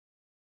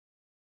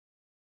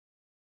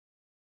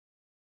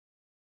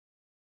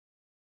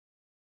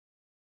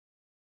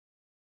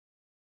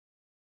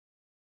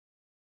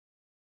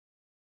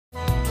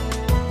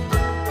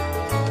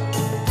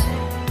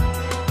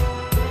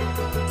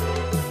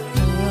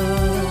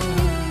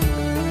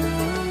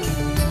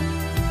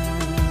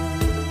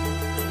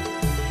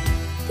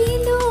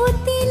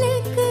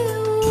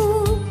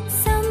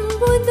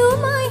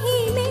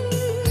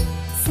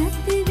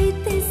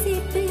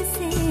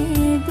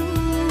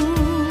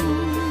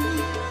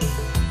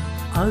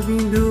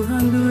අවිඳු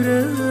හඳුර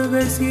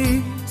වැසි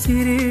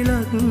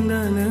සිරිලක්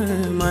දන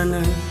මන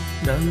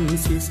දම්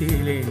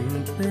සිසිලෙන්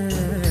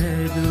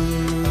පෑදූ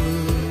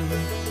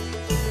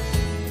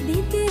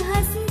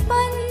දෙදහස්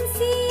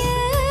පන්සිය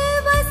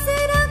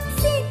වසරක්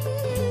සිත්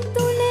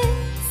තුළ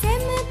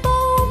සැම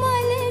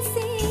පවුමල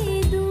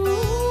සේදූ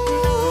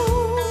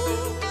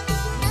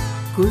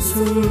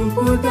කුසුම්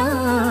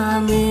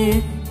පුදාමේ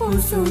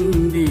කුසුම්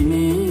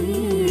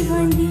දිනේ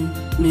වඳි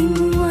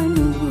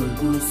නින්වනු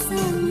බුදු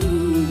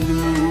සමිඳු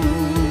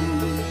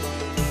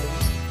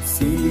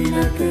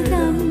සිරිලක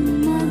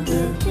ධම්මක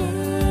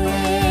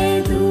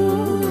පෑදූ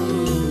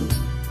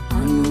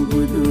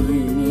අනුබුදු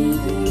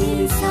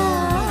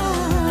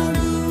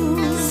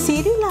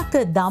සිරිලක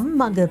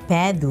ධම්මග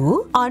පෑදූ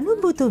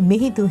අනුබුදු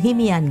මිහිඳු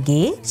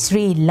හිමියන්ගේ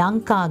ශ්‍රී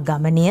ලංකා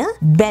ගමනය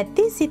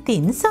බැති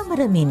සිතින්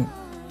සමරමින්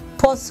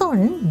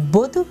පොසොන්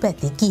බොදු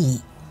පැතිකී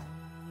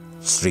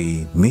ශ්‍රී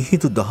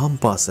මිහිඳු දහම්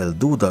පාසල්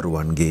දූ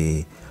දරුවන්ගේ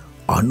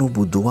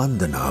අනුබුදු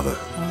වන්දනාව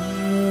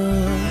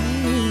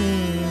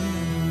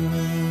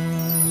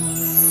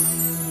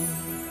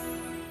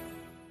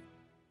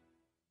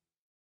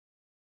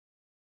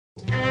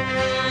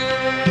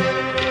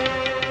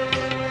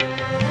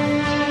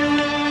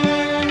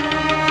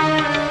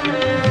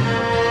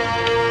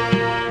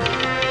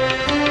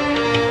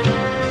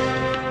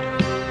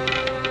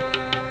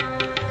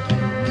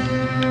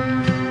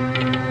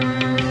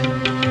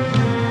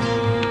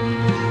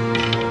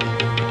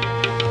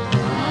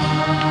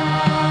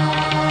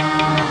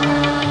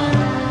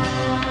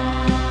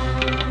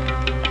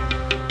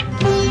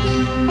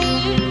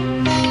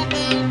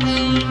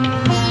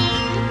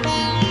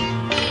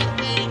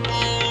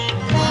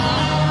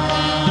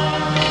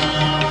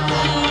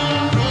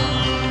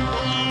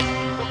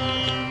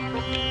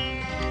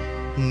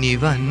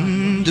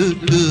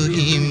නිවන්දුටු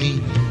හිමි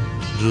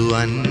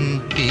රුවන්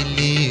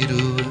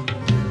පිළිරුව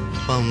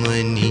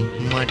පමණි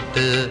මට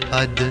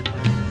අද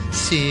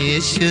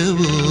ශේෂ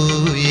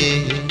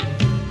වූයේ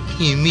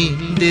හිමි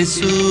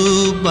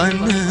දෙසූ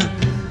බණ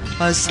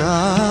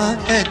අසා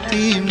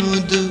ඇති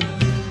මුදු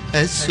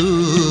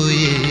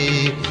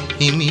ඇසූයේ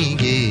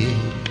හිමිගේ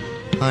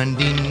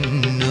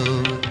හඬින්නෝ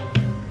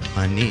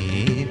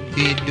අනේ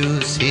පිඩු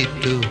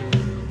සිටු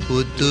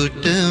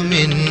පුතුට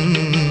මෙන්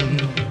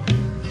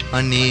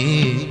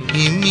අනේ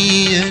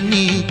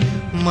හිමියනි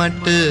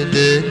මටද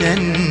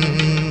දැන්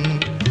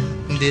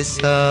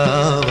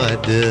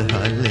දෙසාවද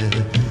හල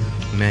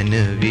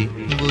මැනවි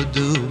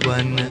බුදු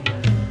වන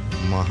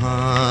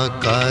මහා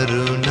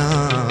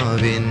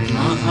කරුණාවෙන්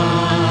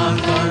මහා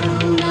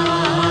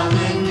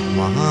කරුණාවෙන්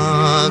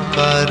මහා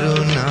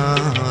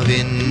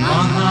කරුණාවෙන්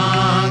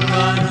මහා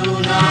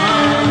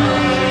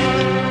කරුණාවෙන්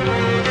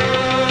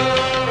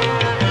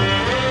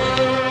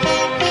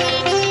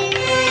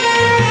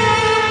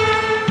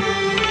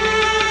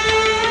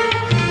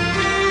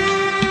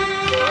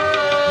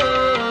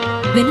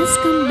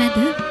වෙනස්කම් මැද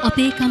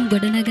අපේකම්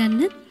ගොඩනගන්න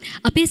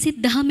අපේ සිත්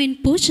දහමෙන්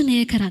පෝෂණය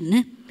කරන්න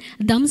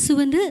දම්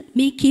සුවඳ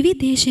මේ කිවි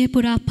දේශය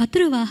පුරා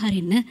පතුරවා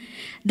හරින්න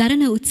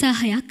දරන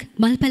උත්සාහයක්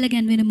මල්පැල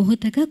ගැන්වෙන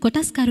මොහොතක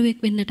කොටස්කරුවෙක්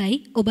වෙන්නටයි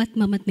ඔබත්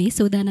මමත් මේ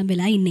සෝදානම්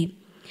වෙලා ඉන්නේ.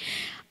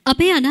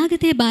 අපේ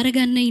අනාගතය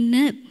බාරගන්න ඉන්න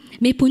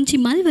මේ පුංචි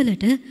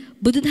මල්වලට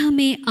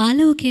බුදුදහමේ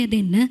ආලෝකය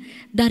දෙන්න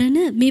දරන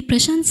මේ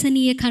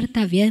ප්‍රශංසනීය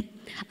කාර්යය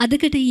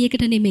අදකට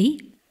ඊයකට නෙමෙයි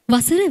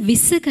වසර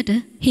 20කට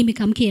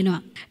හිමිකම්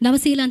කියනවා.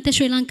 නවසීලන්ත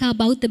ශ්‍රී ලංකා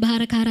බෞද්ධ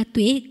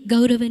භාරකාරත්වයේ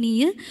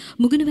ගෞරවනීය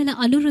මුගුණවැල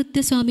අනුරුද්ධ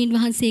ස්වාමින්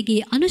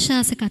වහන්සේගේ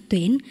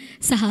අනුශාසකත්වයෙන්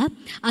සහ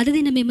අද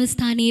දින මෙම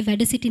ස්ථානයේ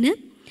වැඩ සිටින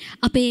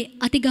අපේ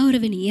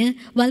අතිගෞරවනීය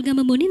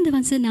වල්ගම මුනින්ද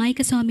වංශ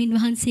නායක ස්වාමින්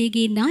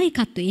වහන්සේගේ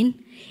නායකත්වයෙන්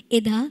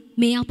එදා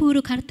මේ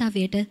අපූර්ව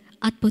කාර්යයට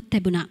අත්පොත්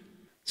ලැබුණා.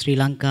 ශ්‍රී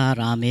ලංකා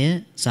රාමය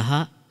සහ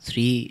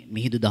ශ්‍රී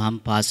මිහිඳු දහම්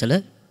පාසල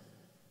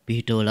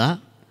පිහිටෝලා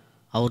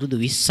අවුරුදු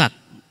 20ක්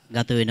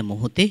ගත වෙන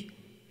මොහොතේ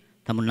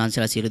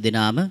තමුන්වන්සලා සියලු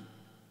දෙනාම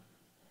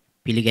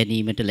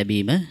පිළිගැනීමට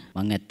ලැබීම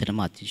මම ඇත්තටම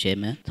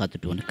අතිශයම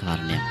සතුටු වන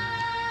කාරණයක්.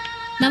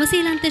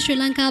 නවසීලන්ත ශ්‍රී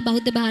ලංකා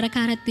බෞද්ධ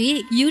භාරකාරත්වයේ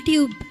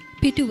YouTube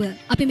පිටුව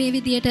අපි මේ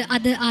විදියට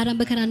අද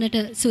ආරම්භ කරන්නට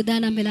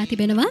සූදානම් වෙලා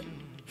තිබෙනවා.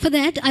 For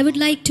that, I would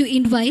like to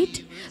invite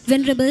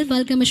Venerable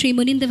Walgama Sri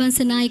Muninda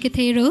Vansanayaka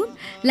Thero,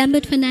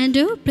 Lambert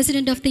Fernando,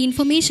 President of the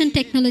Information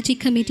Technology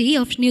Committee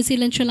of New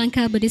Zealand Sri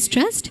Lanka Buddhist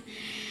Trust,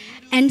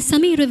 and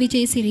Samira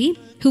Vijayasiri,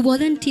 who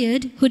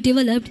volunteered, who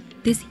developed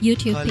this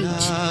YouTube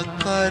page.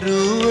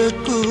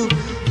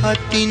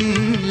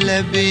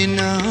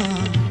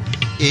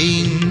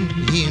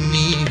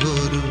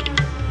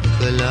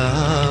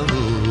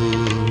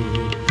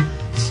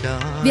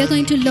 We are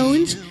going to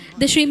launch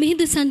the Sri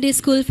Mihindu Sunday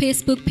School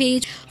Facebook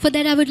page. For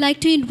that, I would like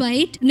to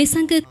invite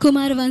Nisanka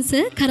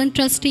Kumaravansa, current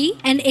trustee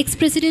and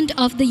ex-president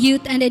of the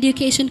Youth and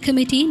Education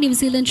Committee, New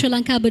Zealand Sri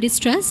Lanka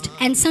Buddhist Trust,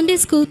 and Sunday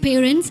School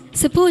parents,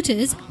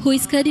 supporters, who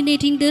is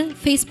coordinating the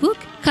Facebook,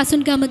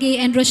 Kasun Gamage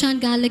and Roshan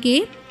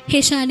Galage,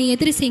 Heshani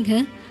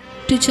Edrisingha,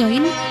 to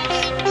join.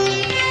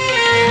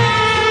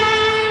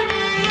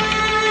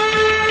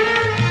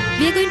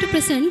 We are going to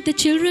present the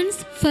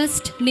children's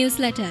first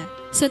newsletter.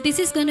 So this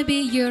is going to be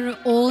your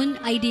own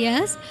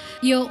ideas,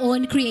 your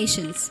own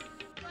creations.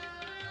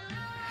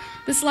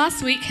 This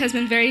last week has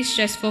been very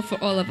stressful for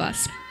all of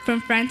us,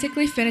 from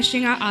frantically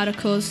finishing our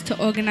articles to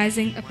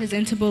organising a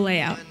presentable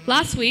layout.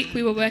 Last week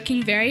we were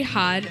working very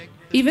hard.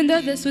 Even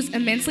though this was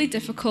immensely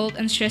difficult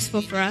and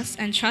stressful for us,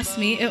 and trust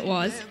me, it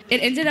was,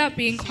 it ended up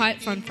being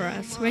quite fun for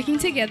us. Working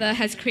together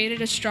has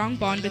created a strong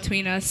bond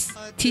between us,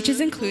 teachers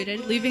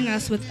included, leaving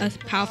us with a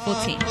powerful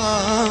team.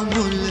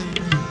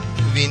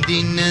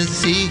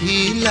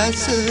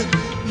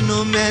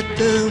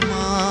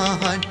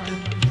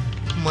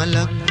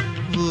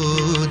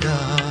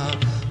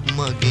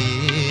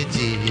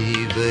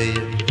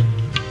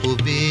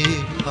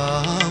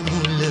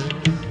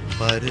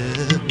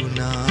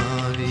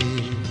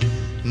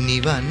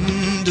 නිවන්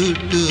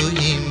දුටු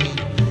හිමි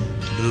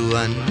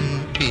රුවන්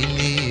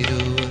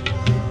පිළිරුව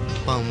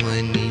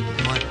පමණි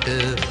මට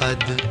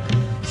අද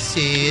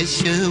ශේෂ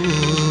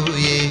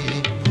වූයේ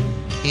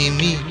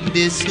හිමි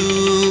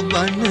දෙසූ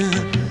බණ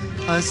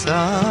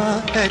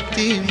අසා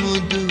ඇති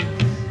මුදු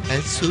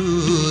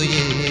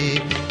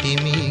ඇසූයේ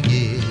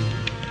හිමිගේ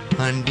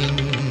හඬින්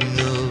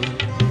නො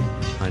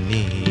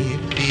අනේ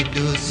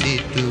පිඩු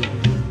සිටු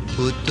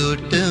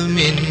පුතුට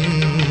මෙන්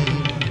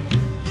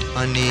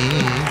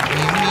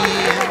අනේ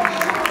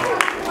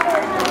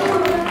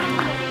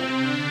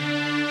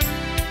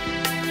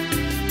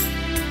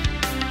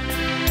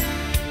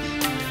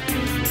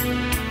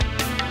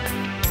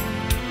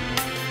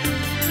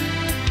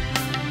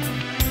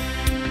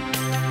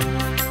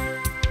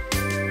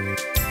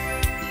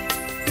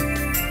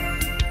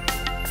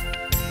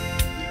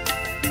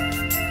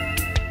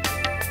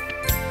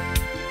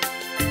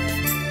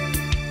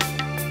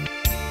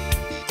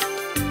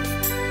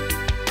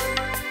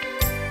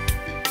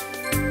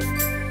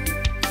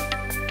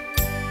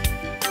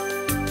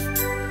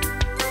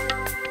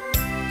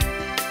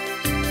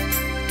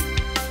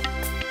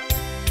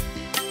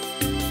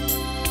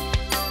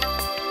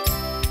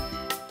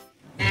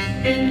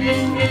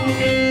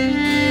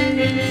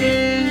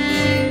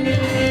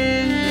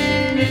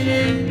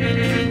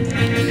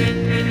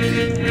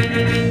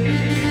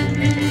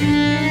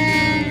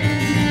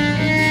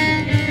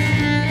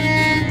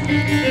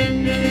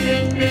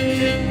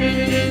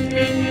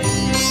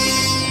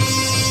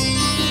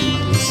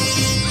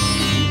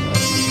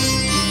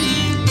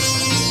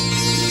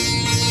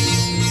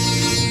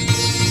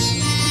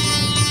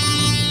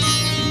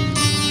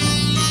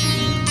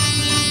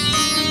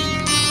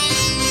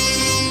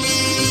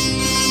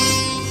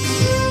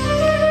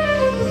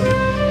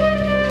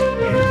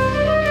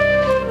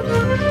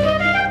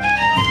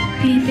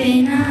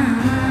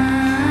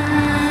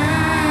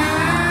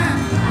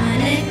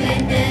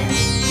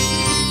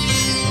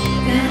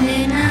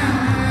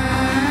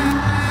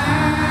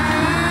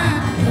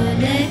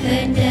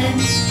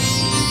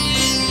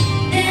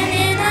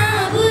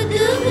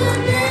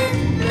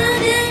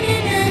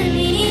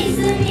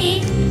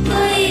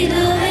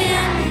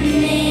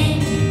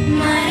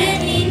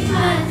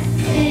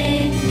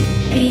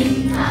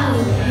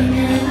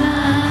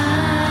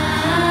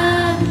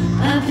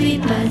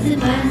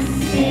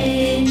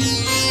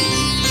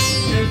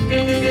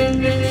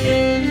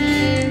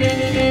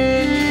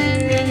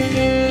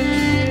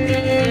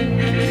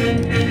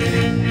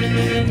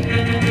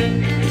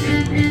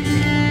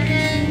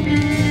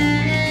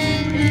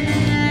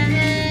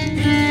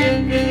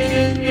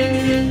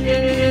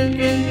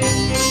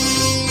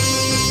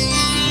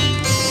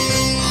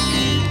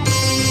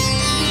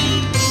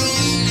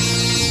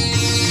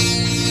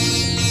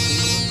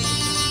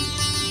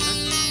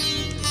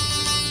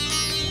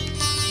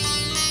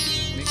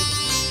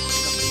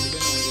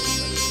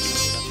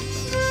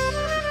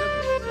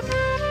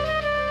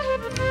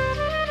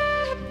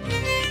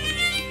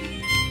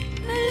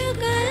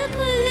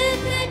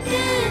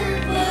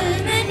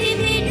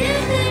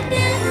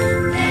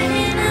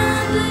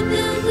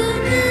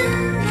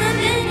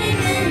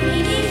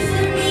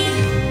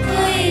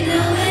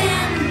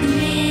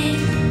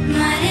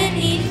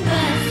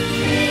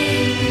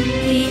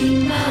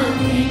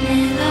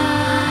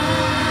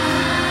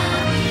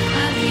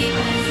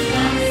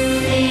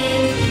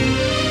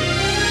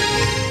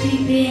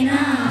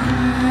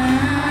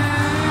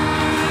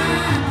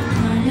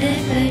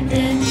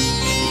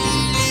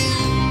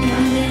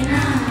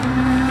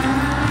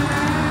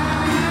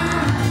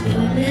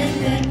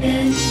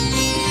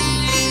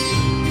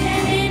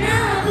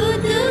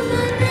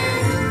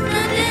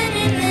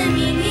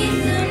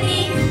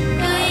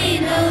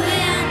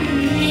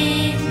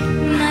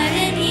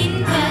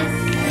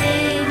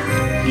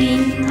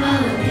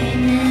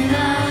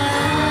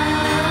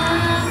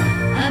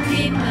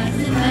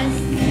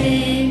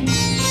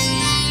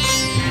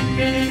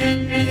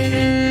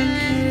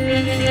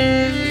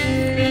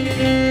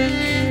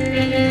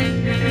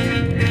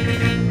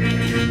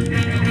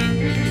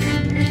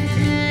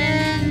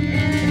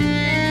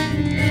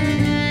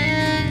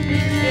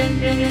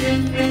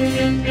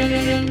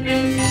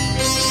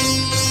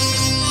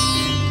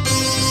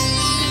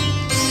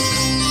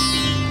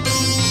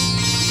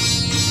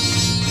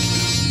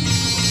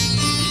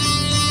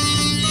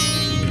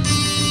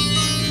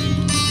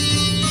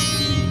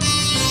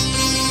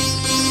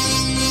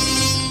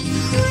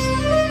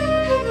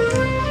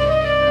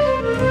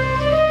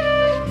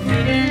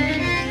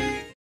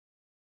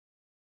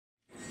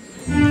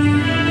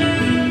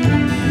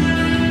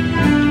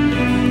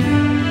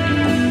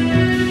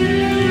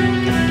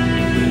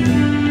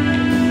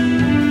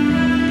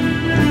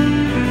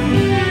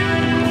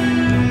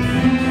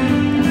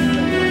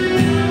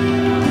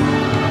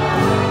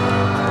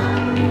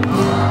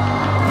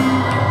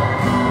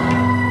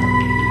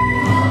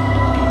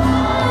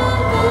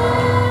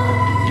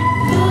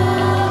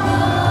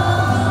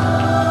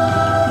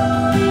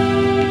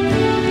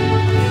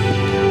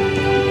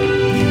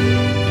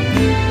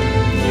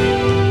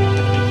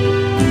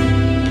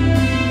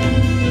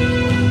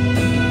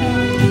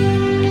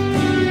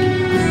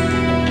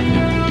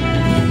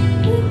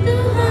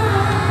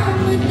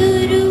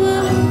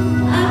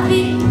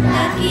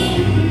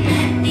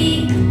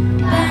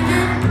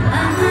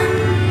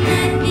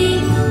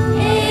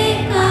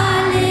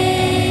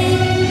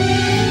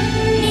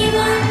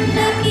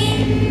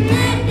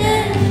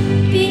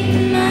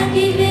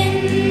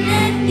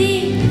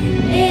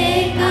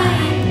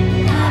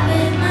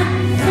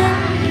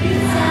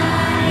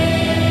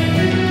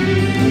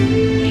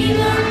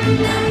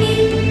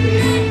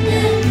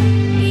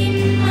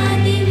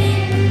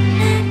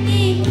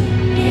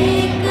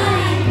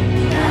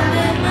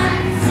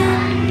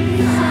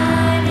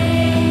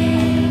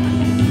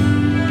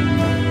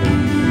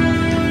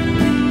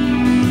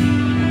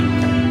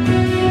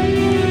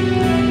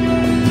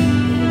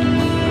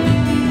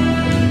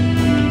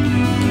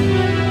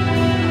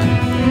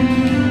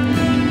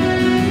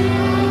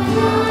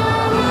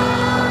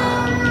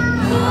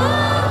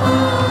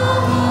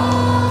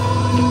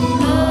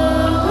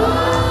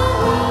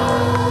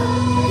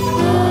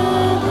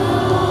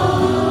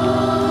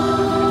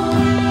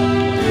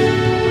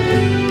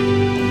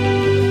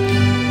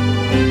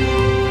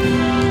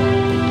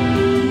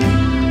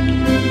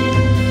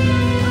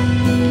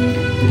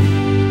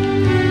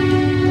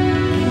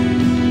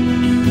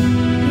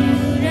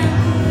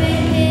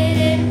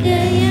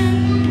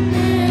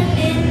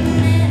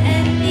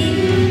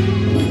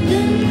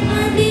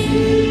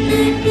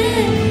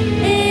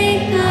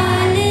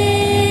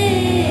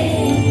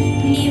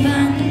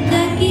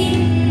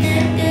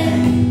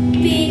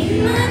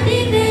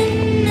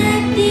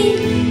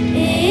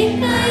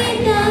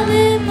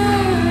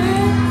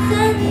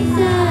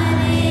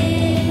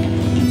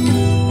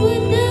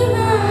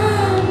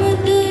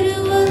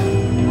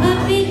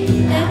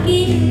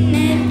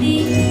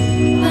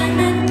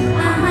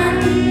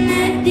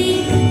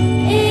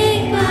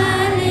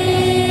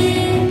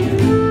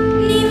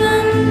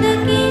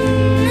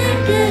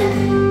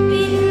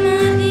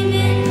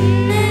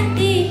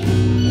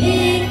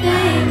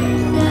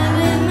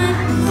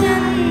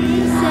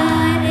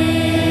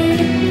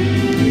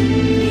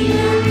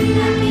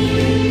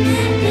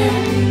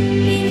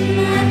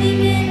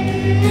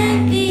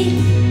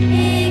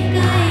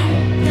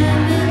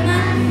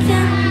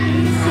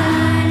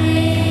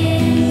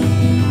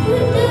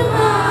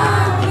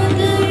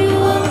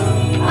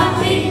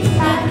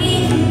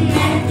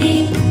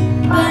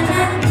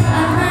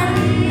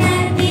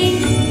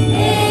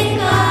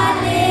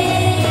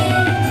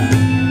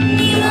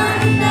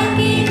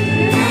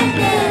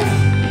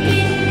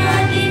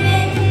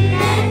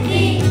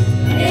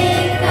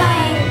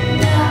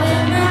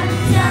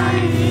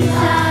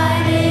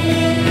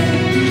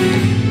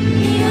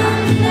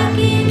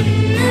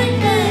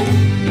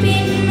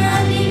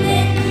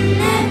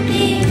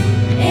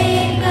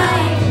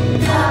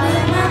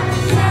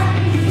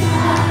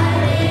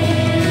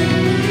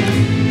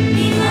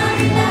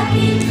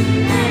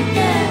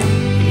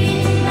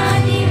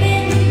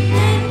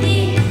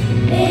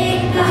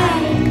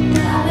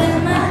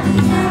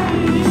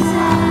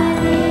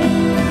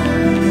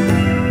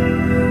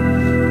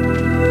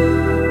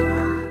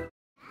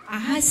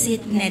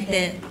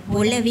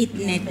පොළවිත්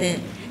නැත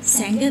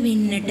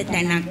සැඟවෙන්නට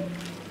තැනක්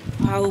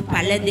පව්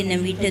පළදෙන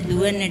විට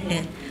දුවනට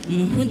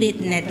මුහුදෙත්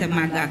නැත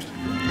මගක්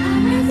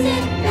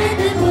අහසෙත්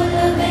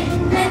පොළවෙත්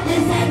නැත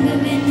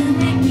සැඟවෙන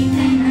හැකි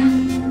තැනක්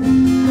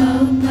පව්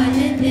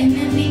පළදෙන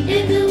විට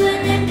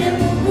දුවනට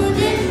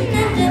මුහුදෙත්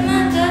නැත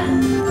මගක්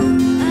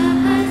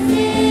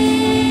අහසේ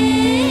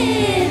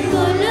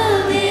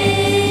පොළවේ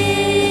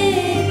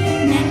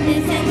නැත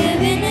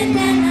සැඟවෙන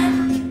තැනක්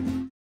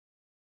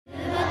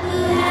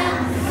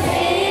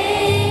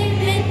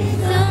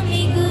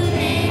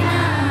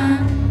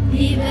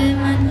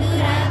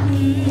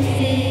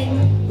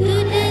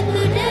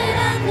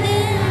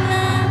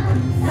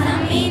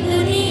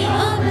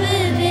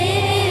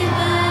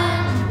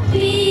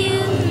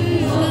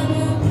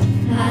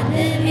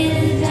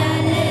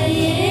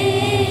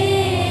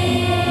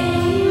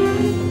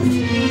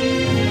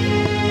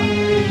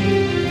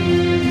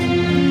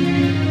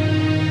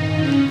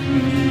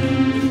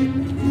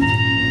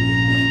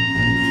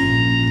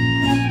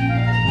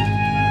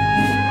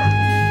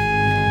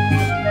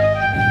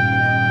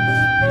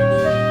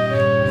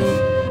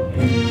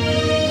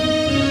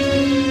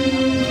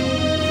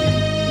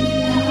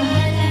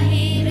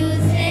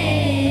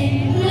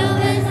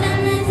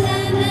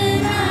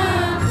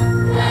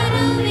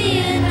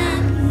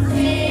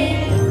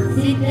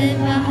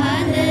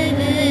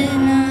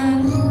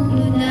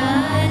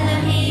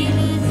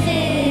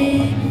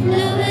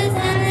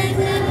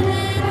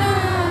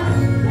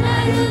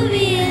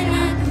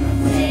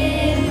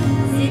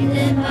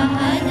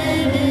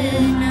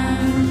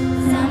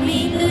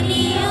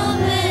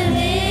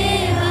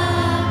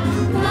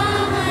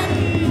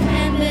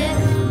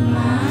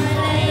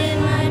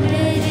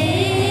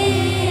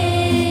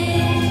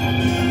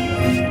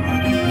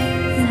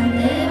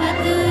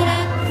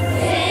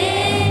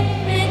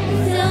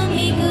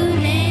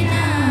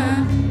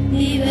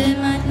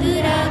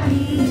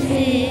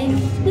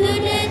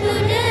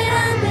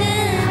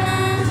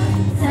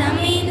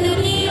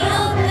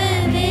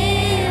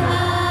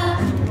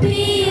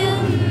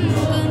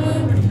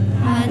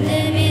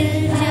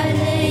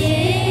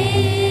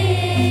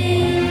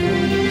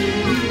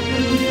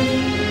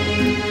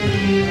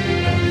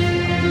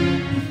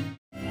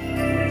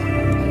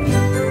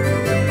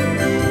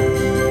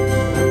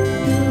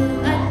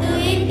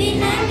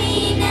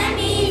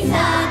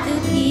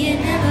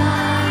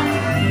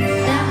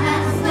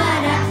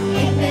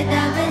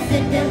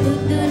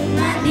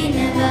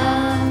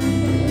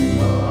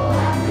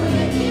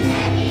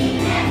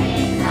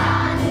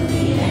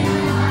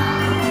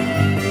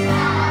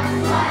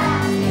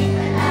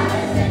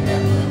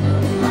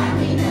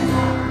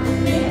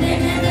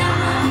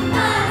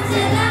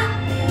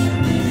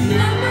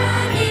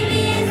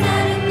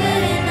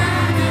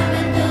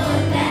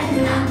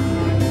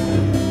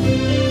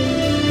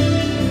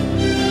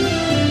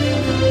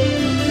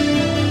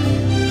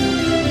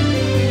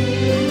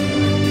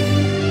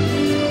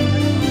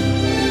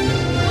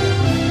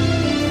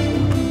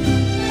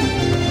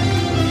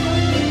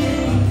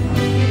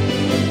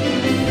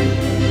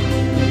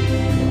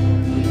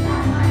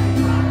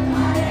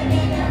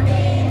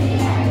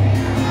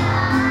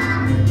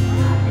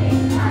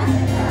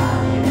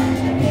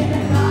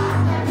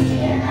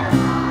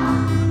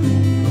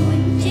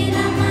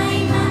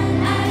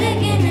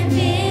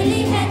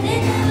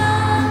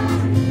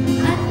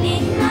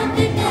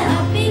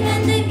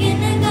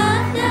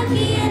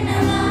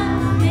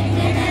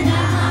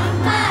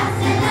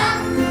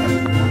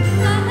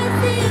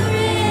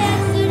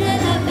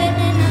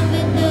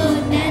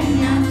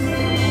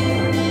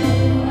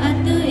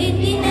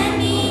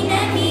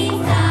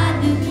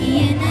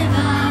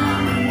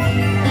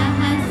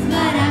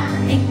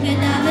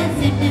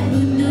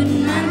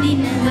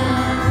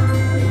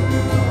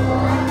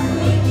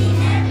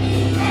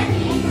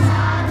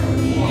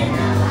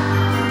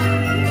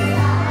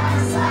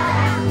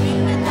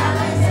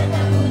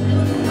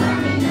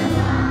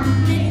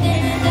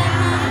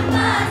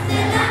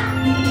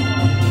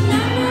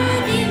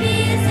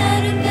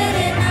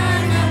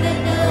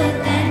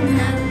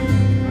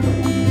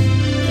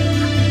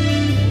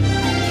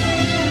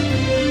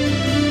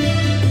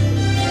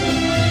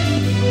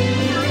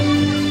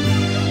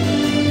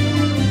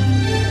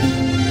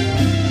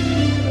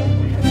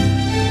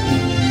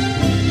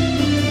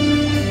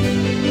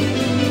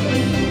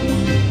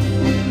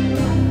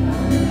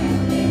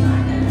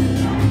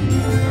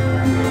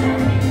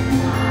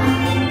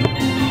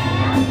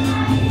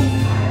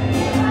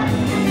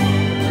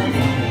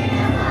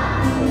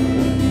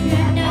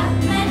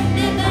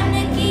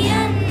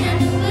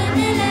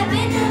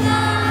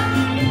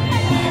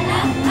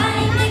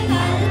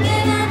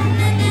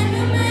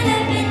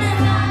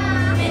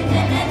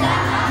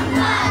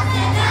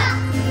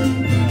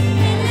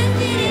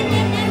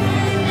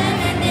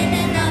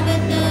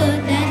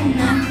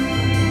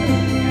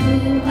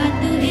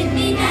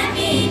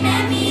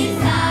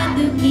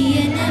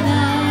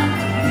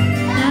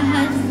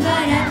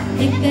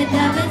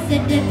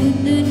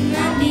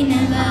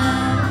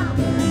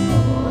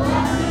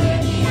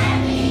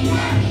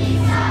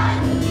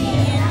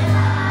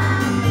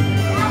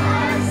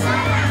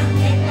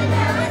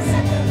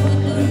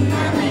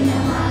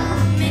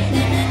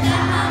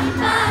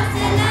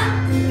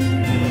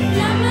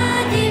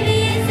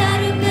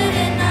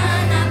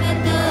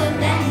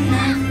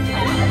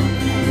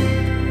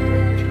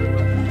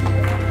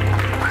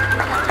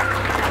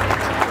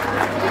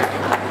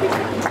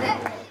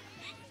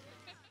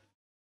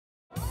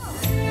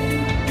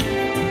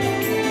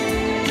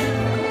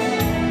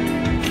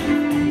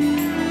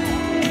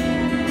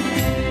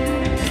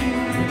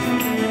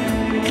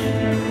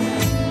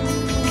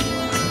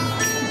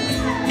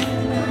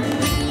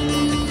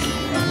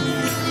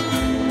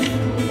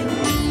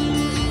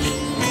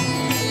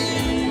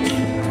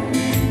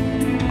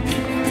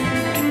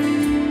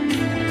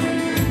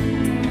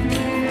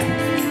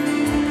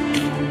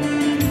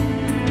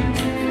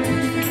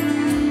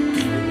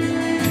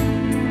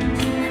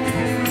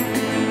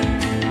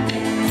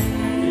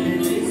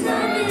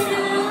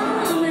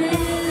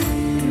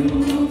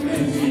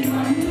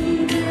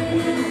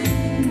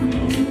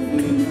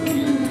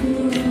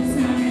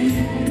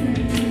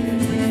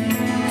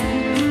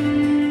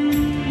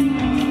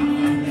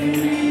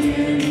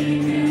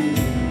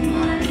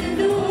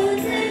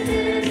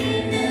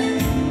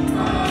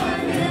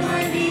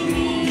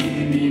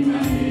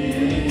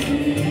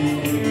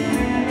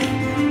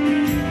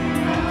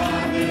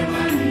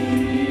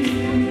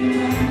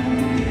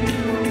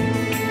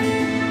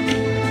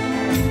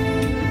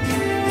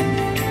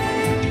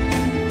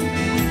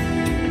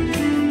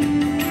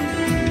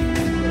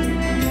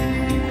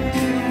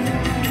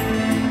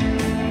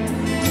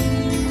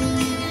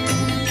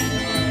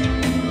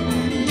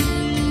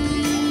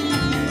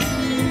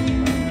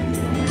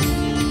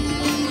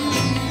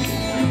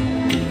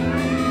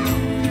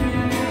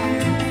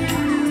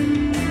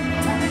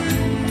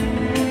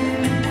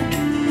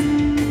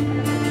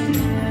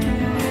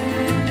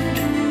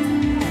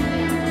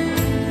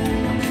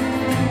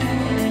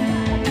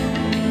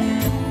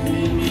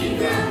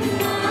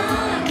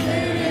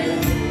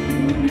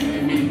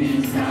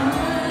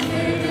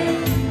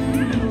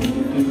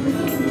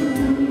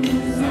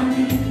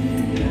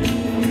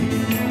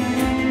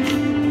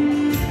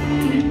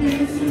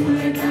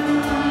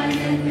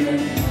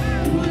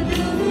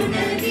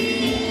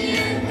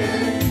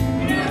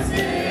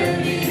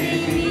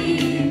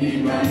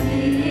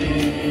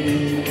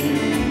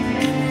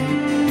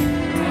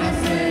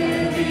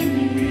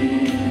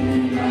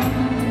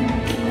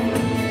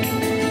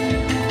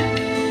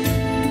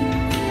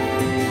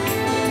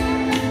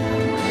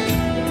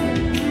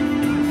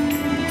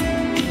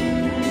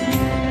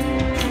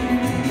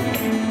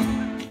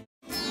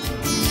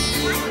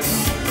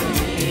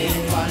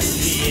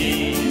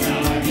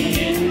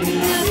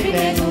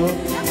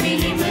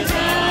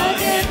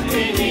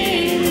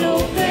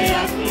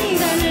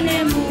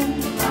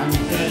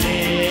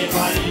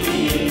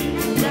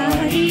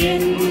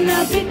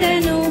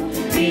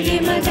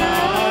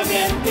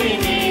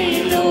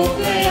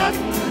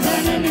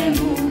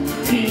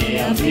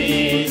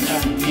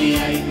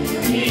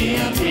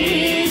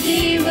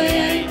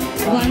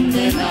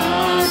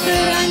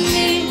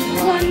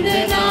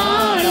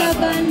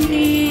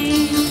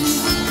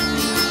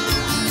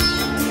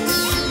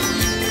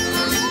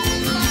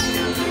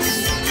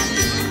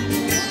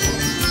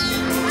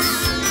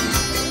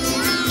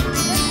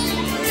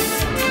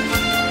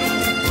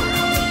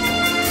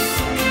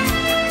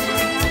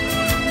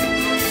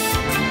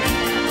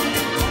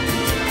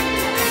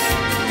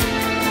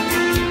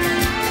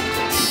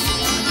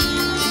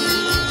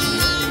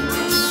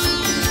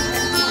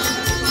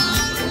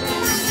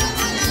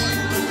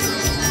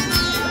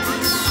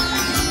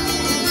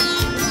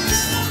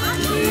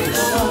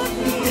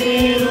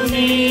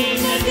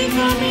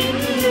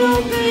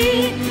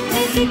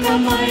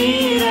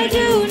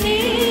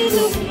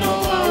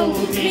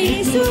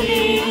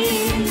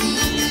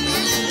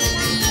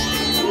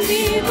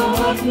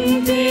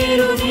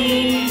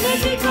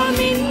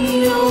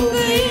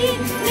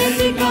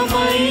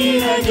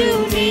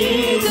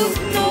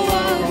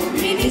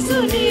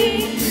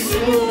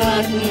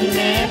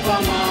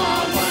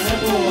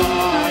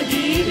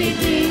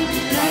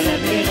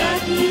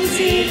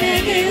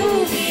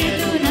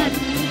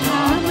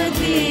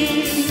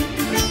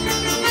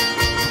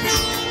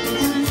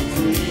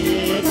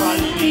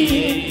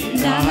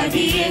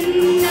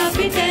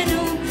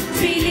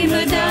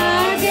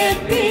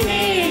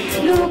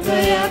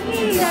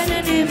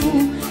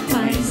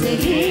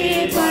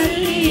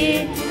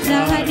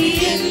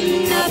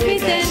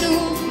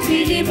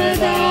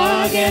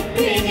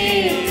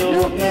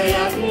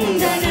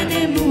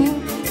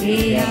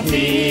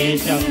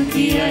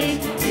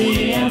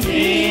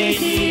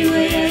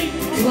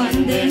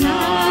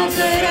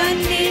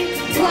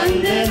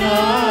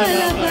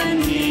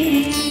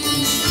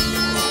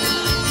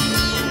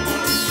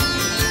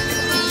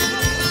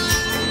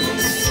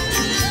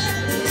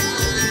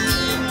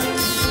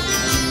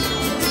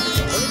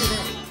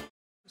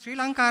ශ්‍රී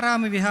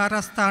ලංකාරාම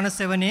විහාරස්ථාන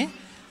සෙවණේ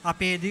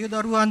අපේ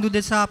දියදරුවන්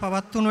දුදෙසා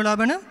පවත්වනු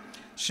ලබන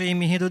ශ්‍රී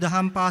මිහිඳු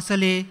දහම්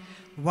පාසලේ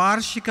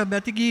වාර්ෂික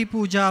බැතිගී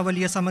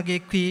පූජාවලිය සමග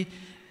එක්වී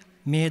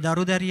මේ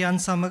දරුදැරියන්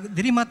සමග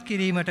දිරිමත්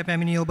කිරීමට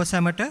පැමිණි ඔබ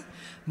සැමට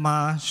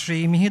මා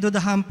ශ්‍රී මිහිඳු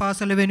දහම්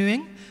පාසල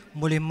වෙනුවෙන්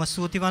මුලින්ම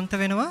ස්තුතිවන්ත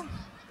වෙනවා.